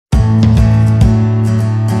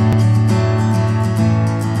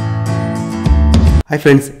Hi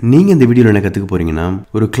friends, நீங்க இந்த வீடியோல என்ன கத்துக்க போறீங்கன்னா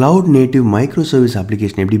ஒரு cloud native microservice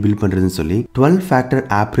application எப்படி build பண்றதுன்னு சொல்லி 12 factor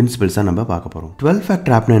app principles நம்ம பார்க்க போறோம். 12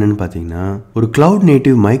 factor appனா என்னன்னு பாத்தீங்கன்னா ஒரு cloud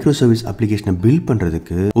native microservice application build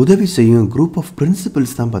பண்றதுக்கு உதவி செய்யும் group of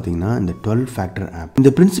principles தான் பாத்தீங்கன்னா இந்த 12 factor app.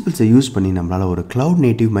 இந்த principles யூஸ் பண்ணி நம்மளால ஒரு cloud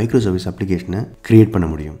native microservice application create பண்ண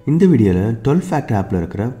முடியும். இந்த வீடியோல 12 factor appல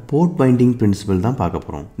இருக்கிற port binding principle தான் பார்க்க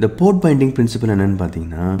போறோம். இந்த port binding principle என்னன்னு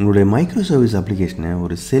பாத்தீங்கன்னா உங்களுடைய microservice application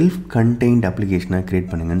ஒரு self contained application கிரியேட்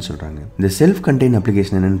பண்ணுங்கன்னு சொல்றாங்க. இந்த செல்ஃப் கண்டெய்ன்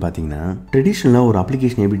அப்ளிகேஷன் என்னன்னு பாத்தீங்கன்னா ட்ரெடிஷனலா ஒரு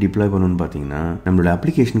அப்ளிகேஷன் எப்படி டிப்ளாய் பண்ணணும்னு பாத்தீங்கன்னா நம்மளோட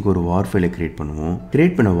அப்ளிகேஷனுக்கு ஒரு வார் ஃபைலை கிரியேட் பண்ணுவோம்.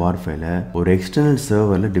 கிரியேட் பண்ண வார் ஃபைலை ஒரு எக்ஸ்டர்னல்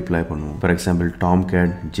சர்வர்ல டிப்ளாய் பண்ணுவோம். ஃபார் எக்ஸாம்பிள்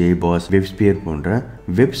டாம்கேட், ஜேபாஸ், வெப்ஸ்பியர் போன்ற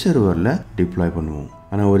வெப் சர்வர்ல டிப்ளாய் பண்ணுவோம்.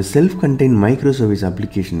 ஆனா ஒரு self contain micro service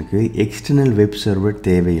அப்ளிகேஷனுக்கு external web server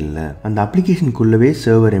தேவையில்லை. அந்த அப்ளிகேஷனுக்குள்ளவே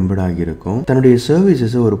சர்வர் எம்பெட் ஆகியிருக்கும். தன்னுடைய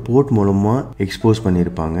சர்வீசஸ் ஒரு போர்ட் மூலமா எக்ஸ்போஸ்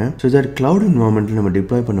பண்ணியிருப்பாங்க. ஸோ தட் கிளவுட் என்வரான்மெண்ட்ல நம்ம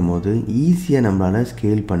டிப்ளாய் பண்ணும்போது ஈஸியா நம்மளால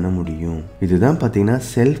ஸ்கேல் பண்ண முடியும். இதுதான் பாத்தீங்கன்னா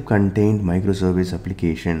self contained micro service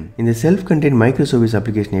application. இந்த self contained micro service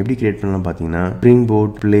application எப்படி கிரியேட் பண்ணலாம் பாத்தீங்கன்னா ஸ்ப்ரிங்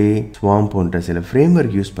போட், பிளே, ஸ்வாம் போன்ற சில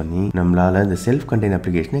ஃப்ரேம்வொர்க் யூஸ் பண்ணி நம்மளால இந்த செல்ஃப் கண்டெய்ன்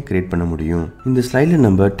அப்ளிகேஷனை கிரியேட் பண்ண முடியும். இந்த ஸ்லைட்ல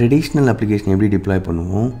நம்ம ட்ரெடிஷனல் அப்ளிகேஷன் எப்படி டிப்ளாய் பண்ணுவோம்,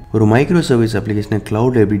 ஒரு மைக்ரோ சர்வீஸ் அப்ளிகேஷனை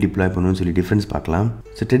கிளவுட்ல எப்படி டிப்ளாய் பண்ணணும்னு சொல்லி டிஃபரன்ஸ் பார்க்கலாம்.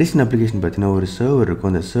 ஸோ ட்ரெடிஷனல் அப்ளிகேஷன் பார்த்தீங்கன்னா ஒரு சர்வர் இருக்கும்.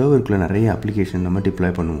 அந்த சர்வருக்குள்ள நிறைய அப்ளிகேஷன் நம்ம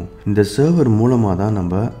டிப்ளாய் பண்ணுவோம். இந்த சர்வர் மூலமாக தான்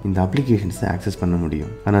நம்ம இந்த அப்ளிகேஷன்ஸை ஆக்சஸ் பண்ண முடியும்.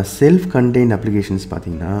 ஆனால் செல்ஃப் கண்டெய்ன்ட் அப்ளிகேஷன்ஸ்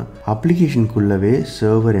பார்த்தீங்கன்னா அப்ளிகேஷனுக்குள்ளவே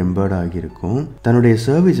சர்வர் எம்பெட் ஆகியிருக்கும். தன்னுடைய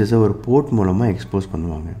சர்வீசஸை ஒரு போர்ட் மூலமாக எக்ஸ்போஸ்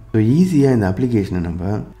பண்ணுவாங்க. ஸோ ஈஸியாக இந்த அப்ளிகேஷனை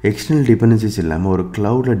நம்ம எக்ஸ்டர்னல் டிபெண்டன்சிஸ் இல்லாமல் ஒரு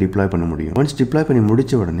கிளவுட்ல டிப்ளாய் பண்ண முடியும். ஒன்ஸ் டிப்ளாய் பண்ணி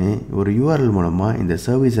முடிச்ச உடனே ஒரு URL மூலமாக இந்த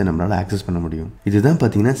சர்வீஸை நம்மளால ஆக்சஸ் பண்ண முடியும். இதுதான்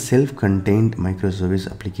பார்த்தீங்கன்னா self contained micro service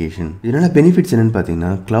application. இதனால பெனிஃபிட்ஸ் என்னன்னு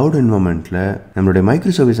பார்த்தீங்கன்னா கிளவுட் என்வரான்மெண்ட்ல நம்மளுடைய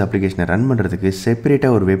மைக்ரோ சர்வீஸ் அப்ளிகேஷனை ரன் பண்றதுக்கு செப்பரேட்டா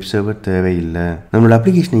ஒரு வெப் சர்வர் தேவையில்லை. நம்மளோட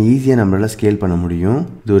அப்ளிகேஷனை ஈஸியா நம்மளால ஸ்கேல் பண்ண முடியும்.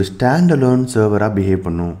 இது ஒரு ஸ்டாண்ட் அலோன் சர்வரா பிஹேவ்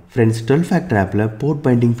பண்ணும். ஃப்ரெண்ட்ஸ், 12 ஃபேக்டர் ஆப்ல போர்ட்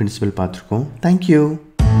பைண்டிங் பிரின்சிபல் பார்த்துருக்கோம். தேங்க்யூ.